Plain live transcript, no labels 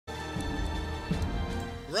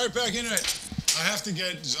Right back into it. I have to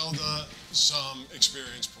get Zelda some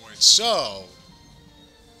experience points. So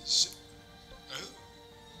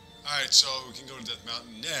alright, so we can go to Death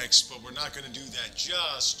Mountain next, but we're not going to do that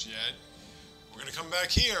just yet. We're going to come back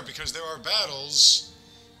here because there are battles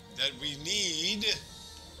that we need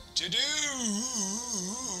to do.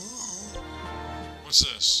 What's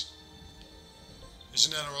this?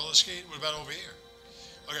 Isn't that a roller skate? What about over here?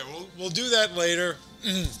 Okay, we'll do that later.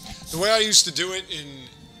 The way I used to do it in...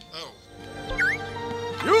 Oh.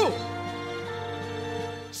 You!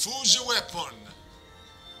 Fuse a weapon.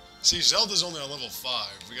 See, Zelda's only on level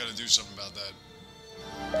 5. We gotta do something about that.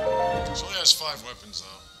 She only has 5 weapons,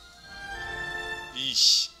 though.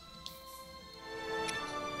 Eesh.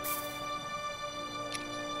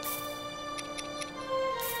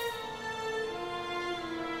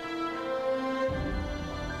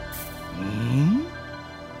 Hmm?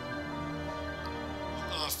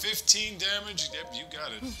 15 damage. Yep, you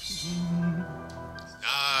got it.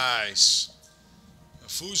 Nice. A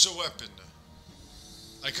Fusa weapon.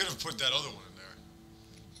 I could have put that other one in there.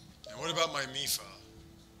 And what about my Mifa?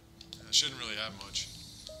 I shouldn't really have much.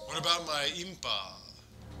 What about my Impa?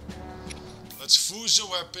 Let's Fusa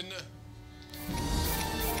weapon.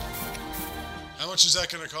 How much is that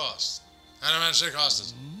going to cost? How much does it cost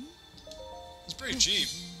us? It's pretty cheap.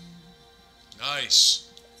 Nice.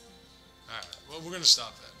 Alright, well, we're going to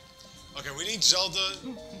stop that. Okay, we need Zelda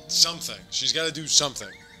something. She's got to do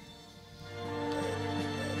something.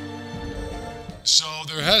 So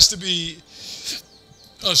there has to be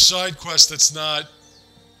a side quest that's not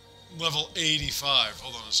level 85.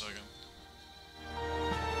 Hold on a second.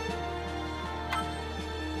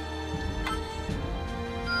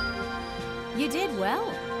 You did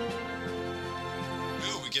well.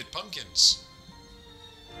 Ooh, we get pumpkins.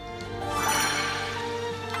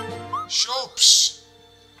 Shops.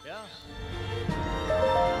 Yeah.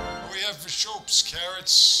 What do we have for shops?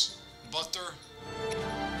 Carrots, butter.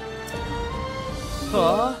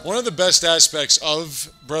 Huh? One of the best aspects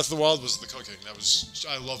of Breath of the Wild was the cooking.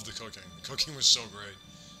 I loved the cooking. The cooking was so great.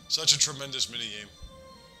 Such a tremendous minigame.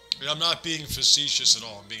 And I'm not being facetious at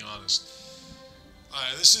all, I'm being honest.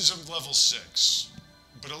 Alright, this is a level 6.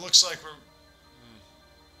 But it looks like we're...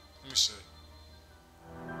 Let me see.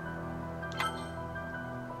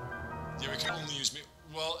 Yeah, we can only use me.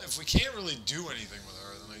 Well, if we can't really do anything with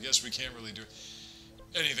her, then I guess we can't really do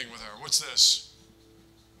anything with her. What's this?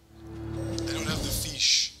 I don't have the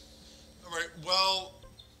fish. Alright, well...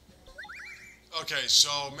 Okay, so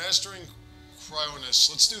mastering Cryonis.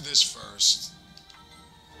 Let's do this first.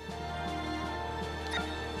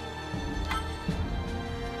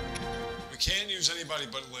 We can't use anybody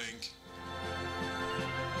but Link.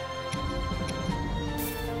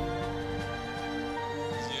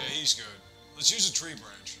 Yeah, he's good. Let's use a tree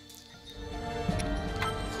branch.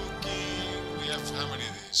 Cookie. We have how many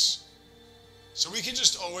of these? So we can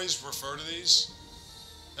just always refer to these.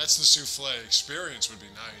 That's the souffle. Experience would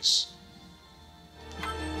be nice.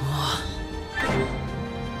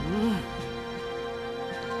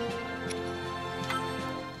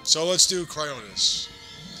 So let's do Cryonis.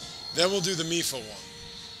 Then we'll do the Mifa one.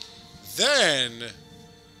 Then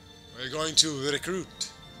we're going to recruit.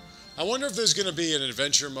 I wonder if there's going to be an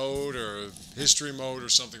adventure mode or a history mode or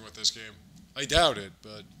something with this game. I doubt it,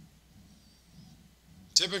 but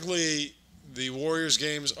typically the Warriors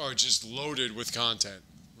games are just loaded with content.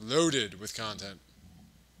 Loaded with content.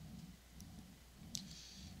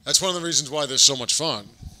 That's one of the reasons why they're so much fun.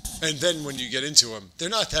 And then when you get into them, they're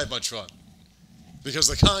not that much fun. Because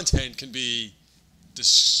the content can be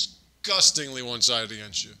disgustingly one-sided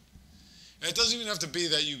against you. And it doesn't even have to be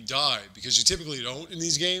that you die, because you typically don't in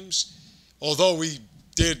these games. Although we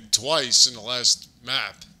did twice in the last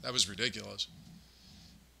map. That was ridiculous.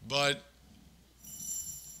 But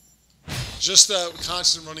just the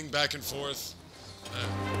constant running back and forth.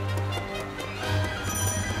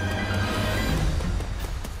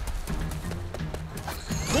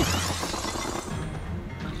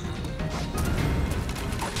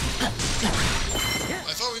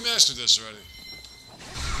 I thought we mastered this already.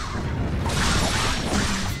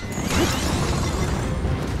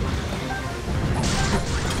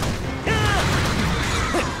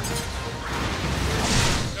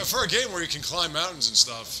 Now, for a game where you can climb mountains and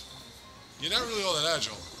stuff, you're not really all that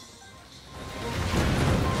agile.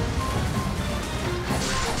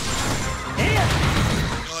 You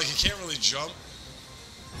know, like, you can't really jump.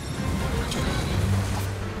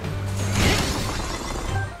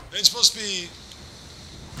 It's supposed to be...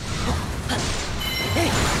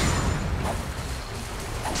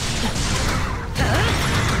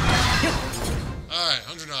 Alright,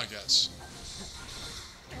 100 knockouts.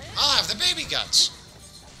 I'll have the baby guts.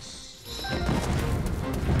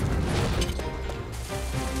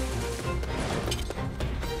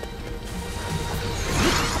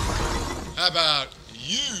 about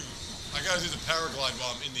you? I gotta do the paraglide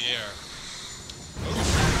while I'm in the air.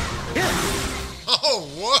 Oh,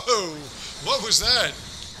 whoa! What was that?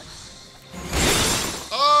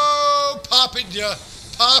 Oh, popping ya!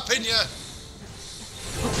 Popping ya!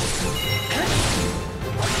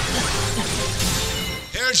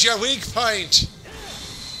 Here's your weak point!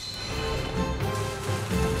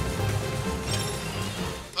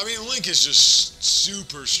 I mean, Link is just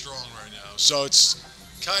super strong right now, so it's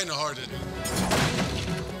kind of hard to...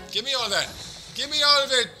 Give me all that! Give me all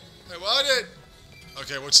of it! I want it!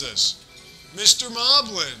 Okay, what's this? Mr.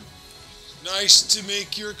 Moblin! Nice to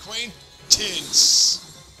make your acquaintance!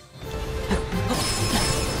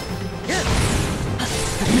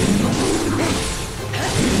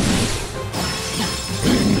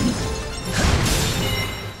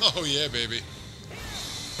 Oh yeah, baby.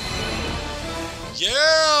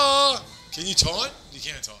 Yeah! Can you taunt? You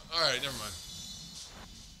can't taunt. Alright, never mind.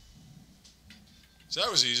 So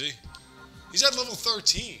that was easy. He's at level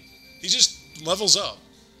 13. He just levels up.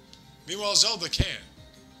 Meanwhile, Zelda can.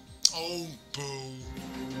 Oh, boo.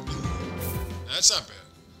 That's not bad.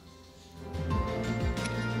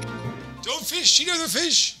 Don't fish! She doesn't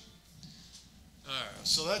fish! Alright,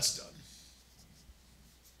 so that's done.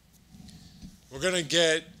 We're gonna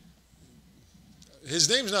get... His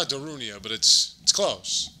name's not Darunia, but it's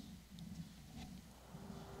close.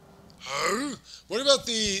 Huh? What about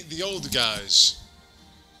the old guys?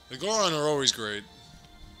 The Goron are always great.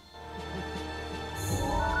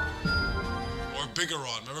 Or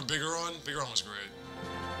Bigoron. Remember Bigoron? Bigoron was great.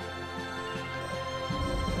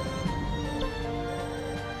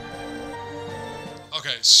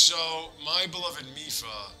 Okay, so my beloved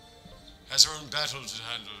Mipha has her own battle to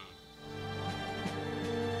handle.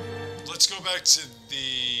 Let's go back to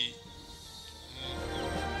the...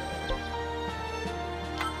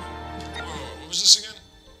 Whoa, what was this again?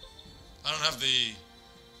 I don't have the...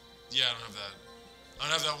 Yeah, I don't have that. I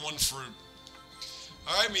don't have that one fruit.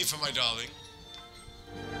 Alright, Mipha, my darling.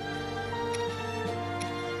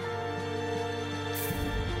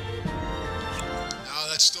 No,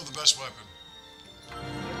 that's still the best weapon.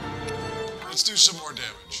 Let's do some more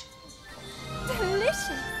damage. Delicious.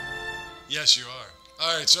 Yes, you are.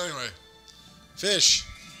 Alright, so anyway. Fish.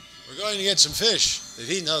 We're going to get some fish. They've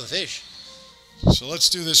eaten all the fish. So let's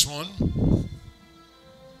do this one.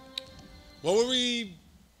 What were we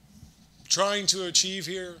trying to achieve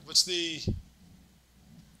here? What's the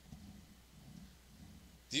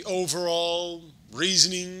overall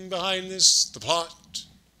reasoning behind this? The plot?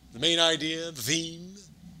 The main idea? The theme?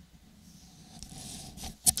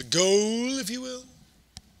 The goal, if you will?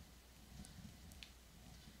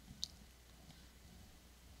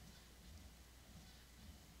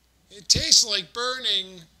 It tastes like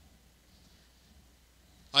burning.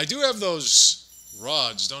 I do have those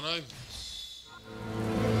rods, don't I?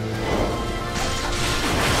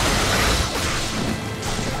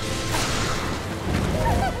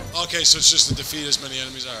 Okay, so it's just to defeat as many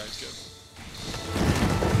enemies. Alright, good.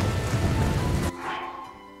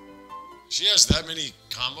 She has that many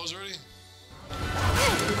combos already?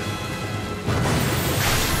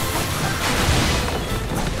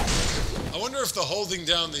 I wonder if the holding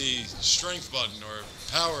down the strength button or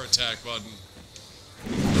power attack button.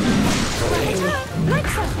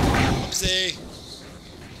 Oopsie.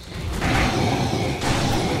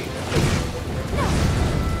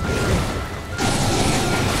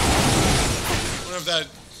 I wonder if that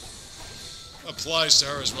applies to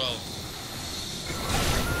her as well.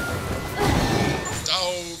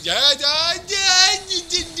 Oh, yeah, you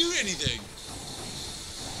didn't do anything.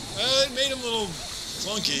 It made him a little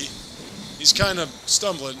clunky. He's kind of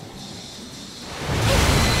stumbling.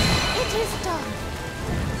 It is done.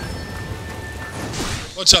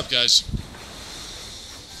 What's up, guys?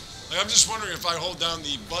 Like, I'm just wondering if I hold down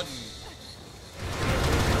the button.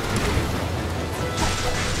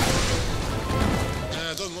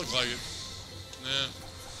 Nah, it doesn't look like it. Nah.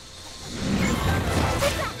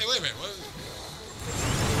 Hey, wait a minute. What?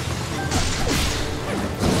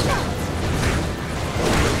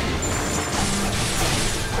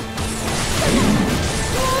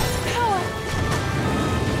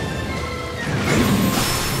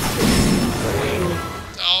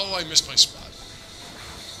 Oh, I missed my spot.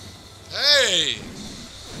 Hey!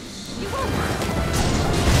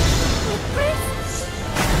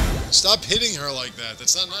 Stop hitting her like that.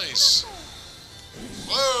 That's not nice.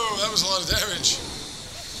 Whoa, that was a lot of damage.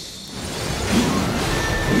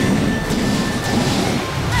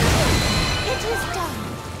 It is done.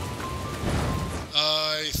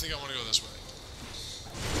 I think I want to go this way.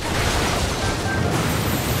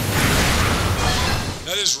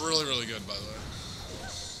 That is really, really good, by the way.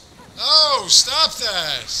 Oh, stop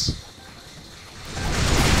that!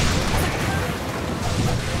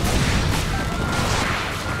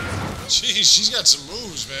 Jeez, she's got some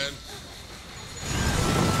moves, man.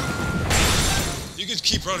 You could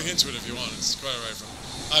keep running into it if you want. It's quite alright from.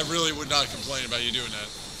 I really would not complain about you doing that.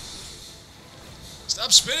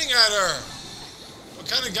 Stop spitting at her! What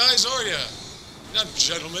kind of guys are you? You're not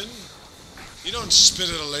gentlemen. You don't spit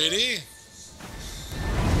at a lady.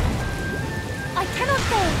 I cannot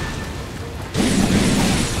bear.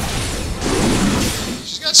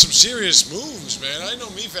 She's got some serious moves, man. I know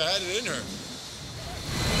Mifa had it in her.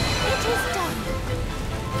 It is done.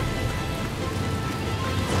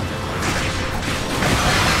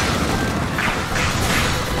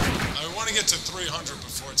 I want to get to 300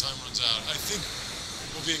 before time runs out. I think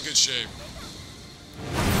we'll be in good shape.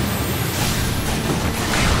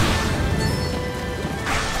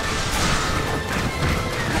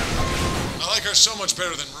 I like her so much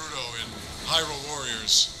better than Rudo in Hyrule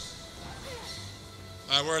Warriors.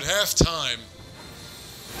 We're at halftime.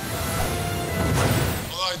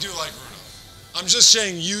 Although I do like Rudo. I'm just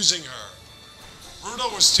saying using her.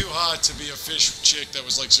 Rudo was too hot to be a fish chick that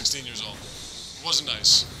was like 16 years old. It wasn't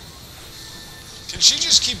nice. Can she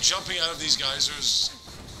just keep jumping out of these geysers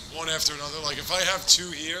one after another? Like if I have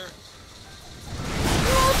two here.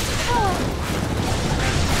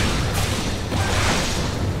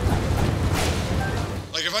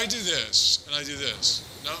 Like if I do this and I do this.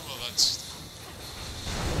 No, well that's.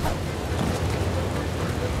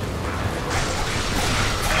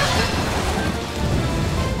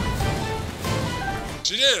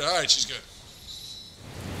 She did it. All right, she's good.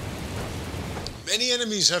 Many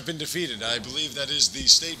enemies have been defeated. I believe that is the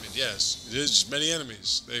statement. Yes, it is many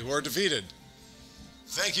enemies. They were defeated.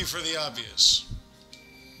 Thank you for the obvious.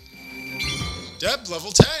 Deb,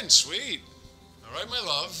 level 10. Sweet. All right, my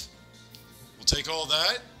love. We'll take all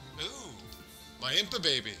that. Ooh, my Impa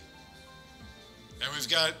baby. And we've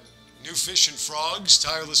got new fish and frogs,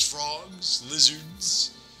 tireless frogs,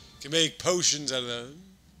 lizards. Can make potions out of them.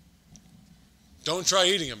 Don't try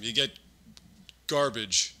eating them. You get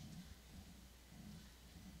garbage.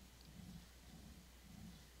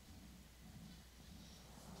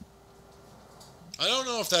 I don't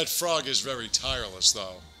know if that frog is very tireless,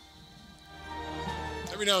 though.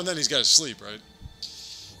 Every now and then he's got to sleep, right?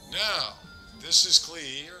 Now, this is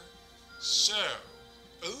clear. So,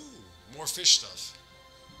 ooh, more fish stuff.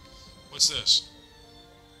 What's this?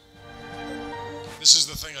 This is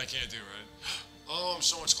the thing I can't do, right? Oh, I'm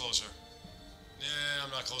so much closer. Nah,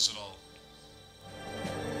 I'm not close at all.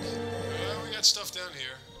 Well, we got stuff down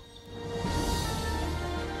here.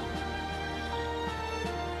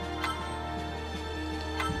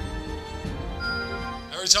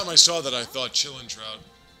 Every time I saw that, I thought chillin' trout.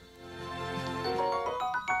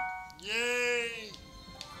 Yay!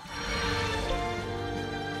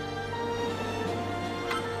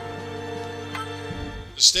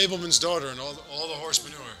 The stableman's daughter and all the horse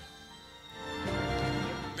manure.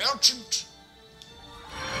 Merchant!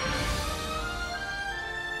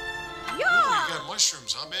 Ooh, you got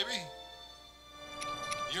mushrooms, huh, baby?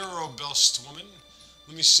 You're a robust woman.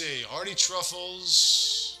 Let me see. Hardy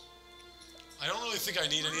truffles. I don't really think I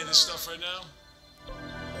need any of this stuff right now.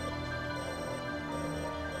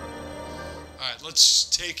 Alright, let's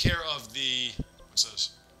take care of the... What's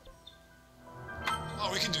this?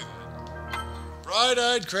 Oh, we can do that.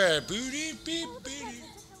 Bright-eyed crab. Booty, beep, booty.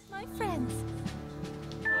 My friends.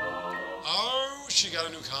 Oh, she got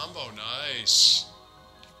a new combo. Nice.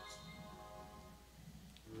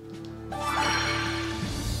 I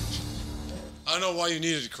don't know why you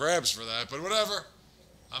needed crabs for that, but whatever.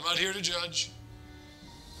 I'm not here to judge.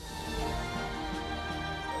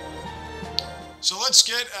 So let's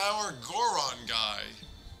get our Goron guy.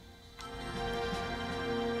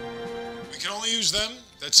 We can only use them.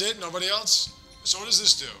 That's it. Nobody else. So what does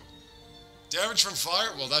this do? Damage from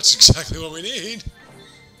fire? Well, that's exactly what we need.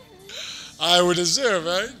 I would assume,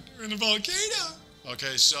 right? We're in a volcano.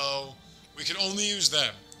 Okay, so we can only use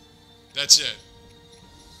them. That's it.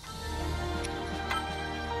 I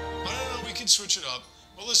don't know. We can switch it up.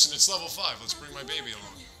 Well, listen, it's level 5. Let's bring my baby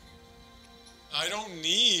along. I don't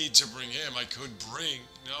need to bring him. I could bring...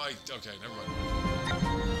 No, okay, never mind.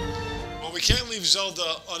 Well, we can't leave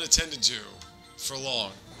Zelda unattended to for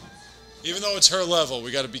long. Even though it's her level,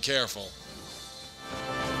 we got to be careful.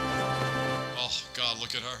 Oh, God,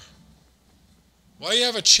 look at her. Why do you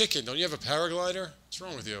have a chicken? Don't you have a paraglider? What's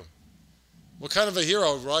wrong with you? What kind of a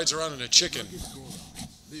hero rides around in a chicken?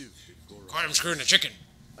 Quiet, I'm screwing a chicken.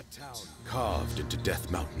 A town carved into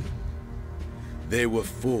Death Mountain. They were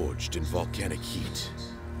forged in volcanic heat,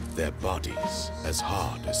 their bodies as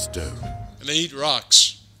hard as stone. And they eat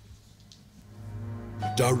rocks.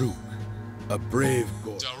 Daruk, a brave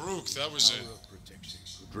Goron. Daruk, that was it.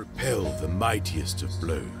 Could repel the mightiest of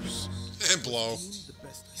blows. And blow. The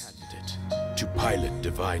best candidate to pilot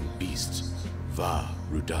divine beasts, Va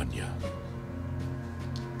Rudania.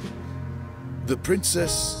 The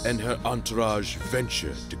princess and her entourage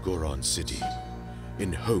ventured to Goron City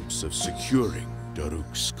in hopes of securing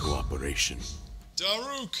Daruk's cooperation.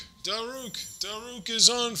 Daruk! Daruk! Daruk is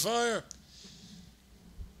on fire!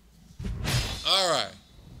 Alright.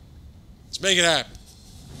 Let's make it happen.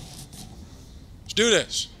 Let's do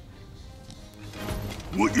this.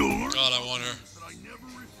 What you'll learn God, I want her. that I never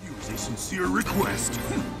refuse a sincere request.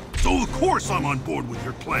 So of course I'm on board with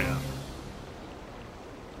your plan.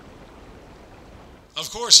 Of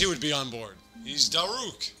course he would be on board. He's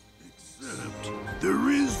Daruk. Except there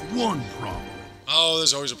is one problem. Oh,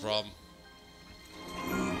 there's always a problem.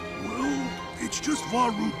 Well, it's just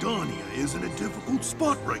Varudania is in a difficult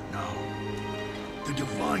spot right now. The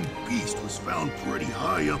divine beast was found pretty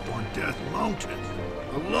high up on Death Mountain.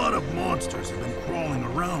 A lot of monsters have been crawling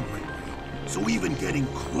around lately, so even getting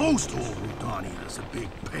close to old Rudania is a big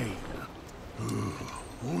pain.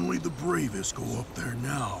 Only the bravest go up there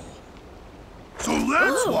now. So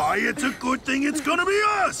that's why it's a good thing it's gonna be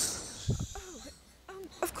us!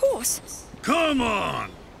 Of course. Come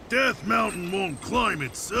on! Death Mountain won't climb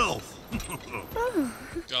itself.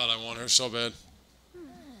 God, I want her so bad.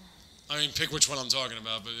 I mean, pick which one I'm talking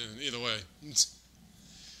about, but either way.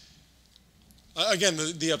 Again,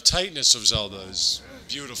 the uptightness of Zelda is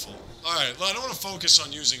beautiful. Alright, well, I don't want to focus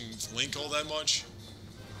on using Link all that much.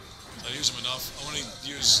 I use him enough. I want to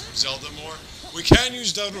use Zelda more. We can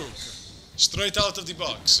use Daruk. Straight out of the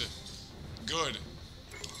box. Good.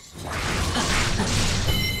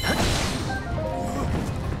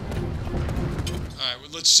 Alright,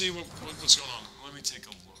 well, let's see what's going on. Let me take a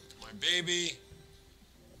look. My baby,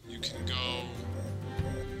 you can go...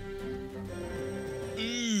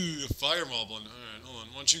 Ooh, a fire moblin. Alright, hold on.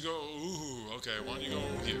 Why don't you go... Ooh, okay. Why don't you go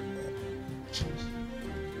here?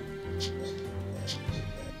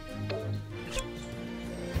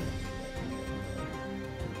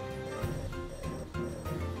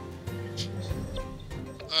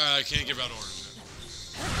 Alright, I can't give out orders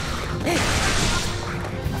yet.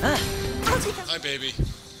 Hi, baby.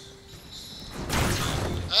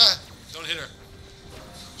 Ah! Don't hit her.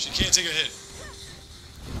 She can't take a hit.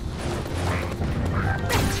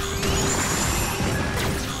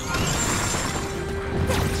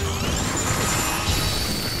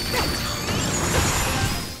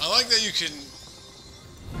 I like that you can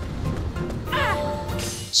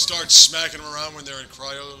start smacking them around when they're in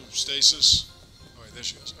cryostasis. Oh wait, there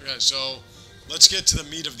she is. Okay, so let's get to the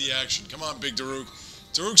meat of the action. Come on, Big Daruk.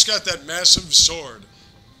 Daruk's got that massive sword.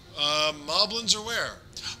 Moblins are where?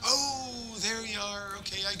 Oh, there you are.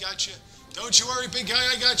 Okay, I got you. Don't you worry, big guy,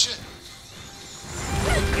 I got you.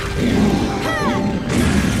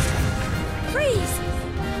 Freeze!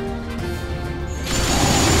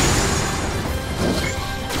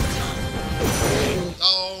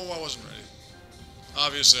 Oh, I wasn't ready.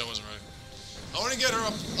 Obviously, I wasn't ready. I want to get her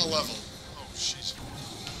up a level. Oh, jeez. Come on.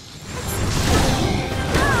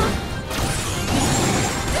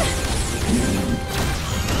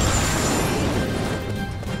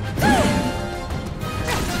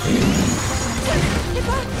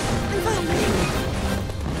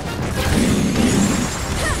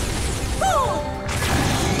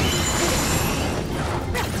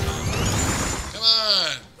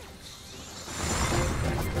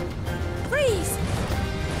 Freeze!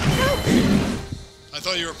 I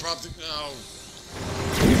thought you were prompting. No.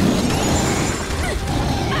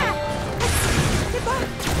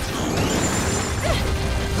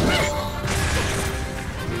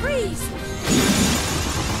 Freeze!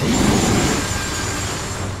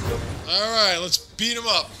 All right, let's beat him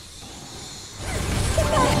up.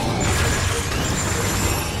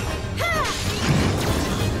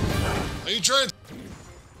 Are you trying to...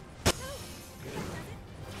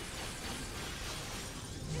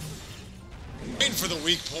 Waiting for the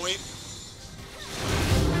weak point?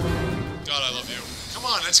 God, I love you. Come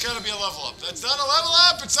on, that's got to be a level up. That's not a level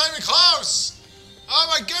up. It's not even close. Oh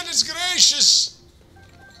my goodness gracious.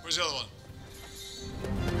 Where's the other one?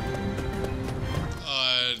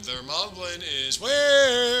 Their moblin is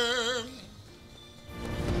where?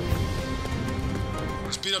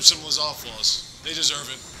 Let's beat up some Lizalflaws. They deserve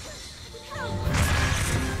it.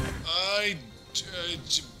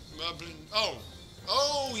 Moblin.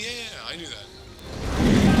 Oh yeah, I knew that.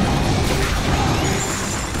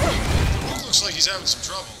 Looks like he's having some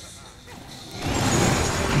trouble.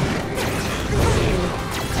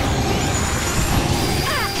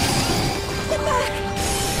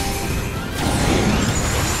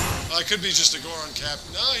 That could be just a Goron cap.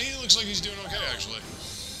 No, he looks like he's doing okay, actually.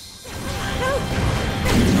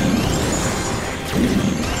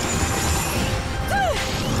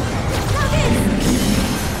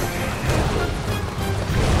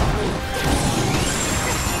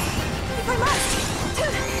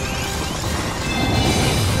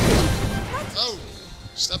 Oh!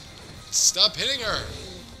 Stop hitting her!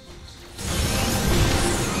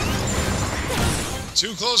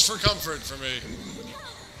 Too close for comfort for me.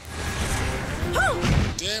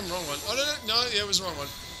 Damn, wrong one. Oh, no, yeah, it was the wrong one.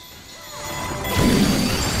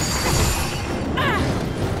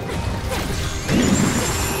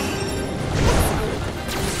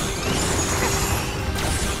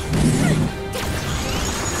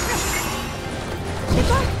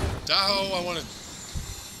 Daho, I want to...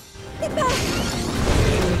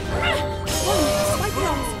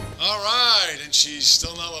 Alright, and she's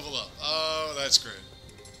still not leveled up. Oh, that's great.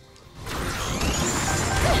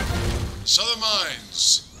 Southern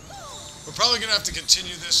Mines. We're probably going to have to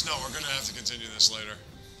continue this. No, we're going to have to continue this later.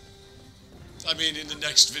 I mean, in the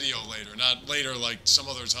next video later. Not later, like some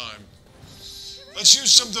other time. Let's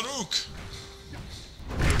use some Daruk.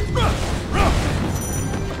 Oh,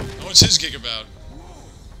 what's his gig about?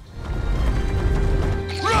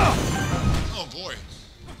 Oh, boy.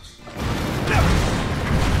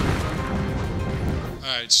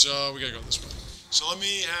 Alright, so we gotta go this way. So let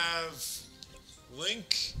me have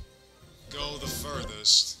Link go the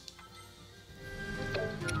furthest.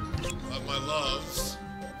 Let my love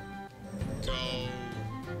go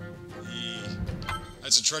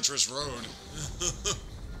That's a treacherous road.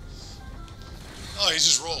 Oh, he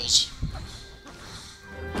just rolls.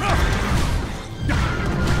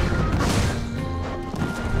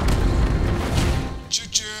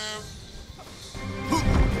 Choo-choo!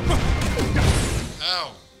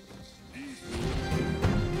 Ow.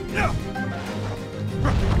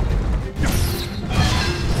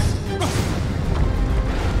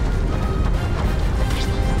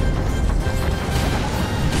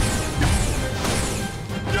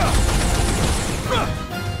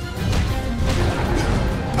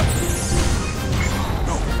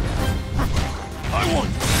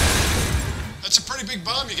 That's a pretty big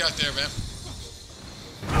bomb you got there, man.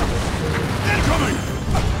 Incoming!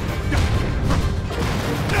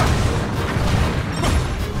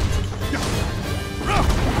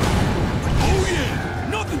 Oh yeah!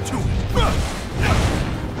 Nothing to it!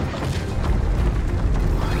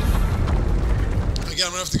 Again,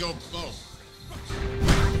 I'm gonna have to go... Oh.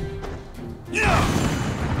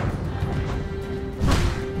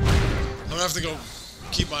 I'm gonna have to go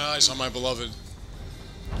keep my eyes on my beloved.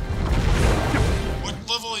 What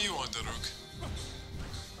level are you on, Daruk?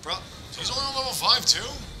 Bro, he's only on level 5 too?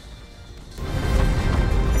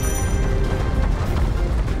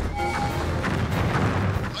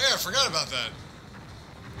 Oh yeah, I forgot about that.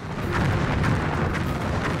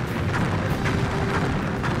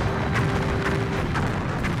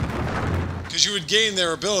 Because you would gain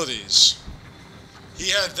their abilities. He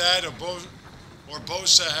had that, or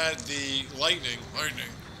Bosa had the lightning.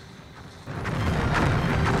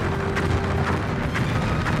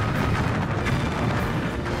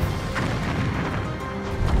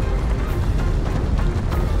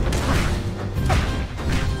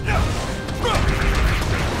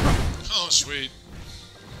 Oh, sweet.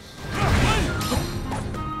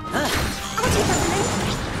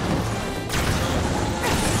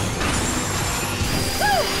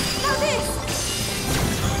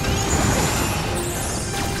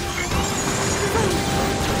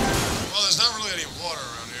 Well, there's not really any water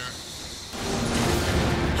around here.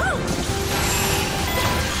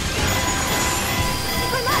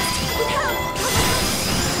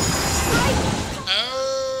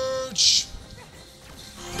 Ouch!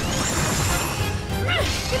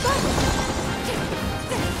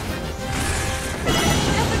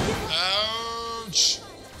 Ouch!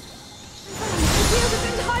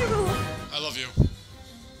 I love you.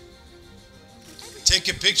 Take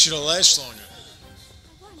a picture to last longer.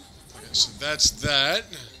 Okay, so that's that.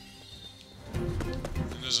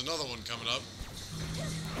 And there's another one coming up.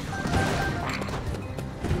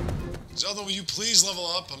 Zelda, will you please level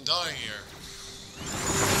up? I'm dying here.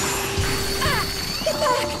 Get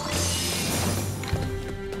back!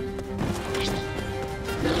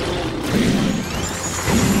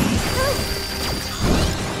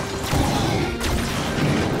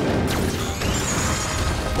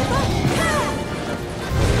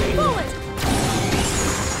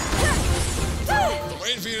 I'm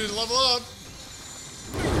waiting for you to level up.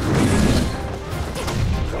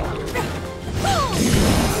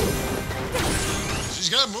 She's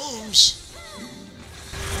got moves.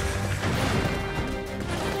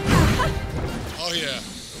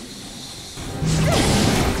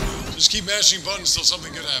 Just keep mashing buttons till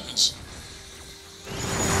something good happens.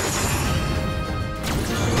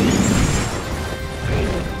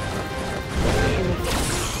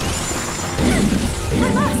 I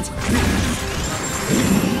must!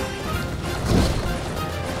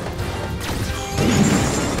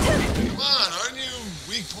 Come on, aren't you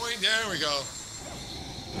weak point? There we go.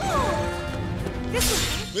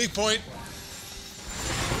 This Weak point.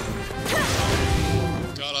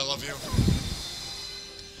 God, I love you.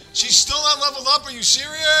 She's still not leveled up. Are you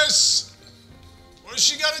serious? What does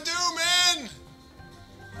she got to do, man?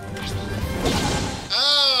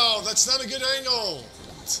 Ow, that's not a good angle.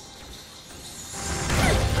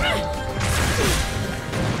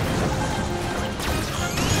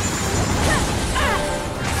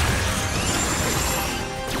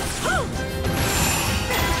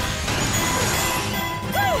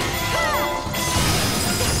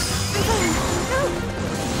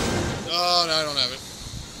 Oh, no, I don't have it.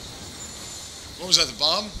 What was that, the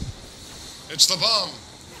bomb? It's the bomb.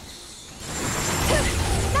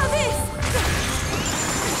 Now this!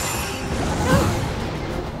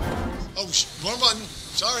 Oh, wrong button.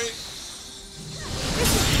 Sorry.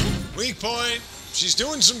 Weak point. She's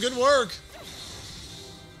doing some good work.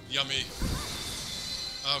 Yummy.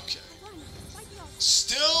 Okay.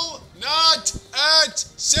 Still not at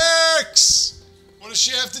 6. What does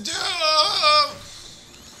she have to do?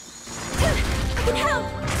 I can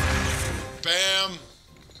help! Bam.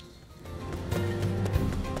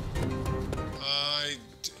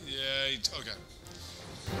 Okay.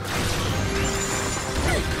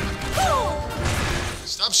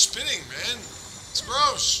 Stop spinning, man. It's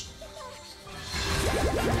gross.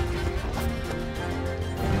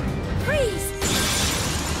 Freeze!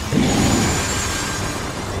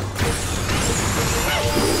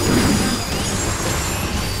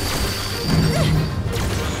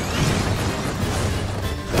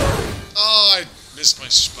 Oh, I missed my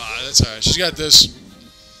spot. That's alright. She's got this.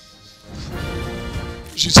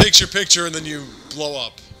 She takes your picture and then you blow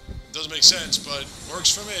up. Doesn't make sense, but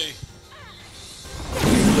works for me. I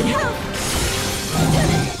can help!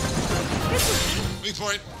 Weak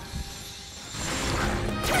point.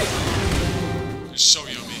 You're so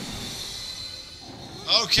yummy.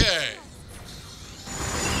 Okay.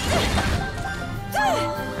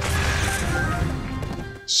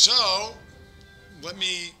 So, let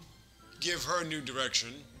me give her a new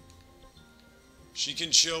direction. She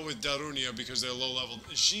can chill with Darunia because they're low level.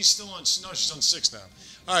 Is she still on? No, she's on 6 now.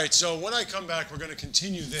 All right, so when I come back, we're going to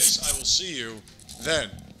continue this. I will see you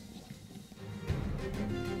then.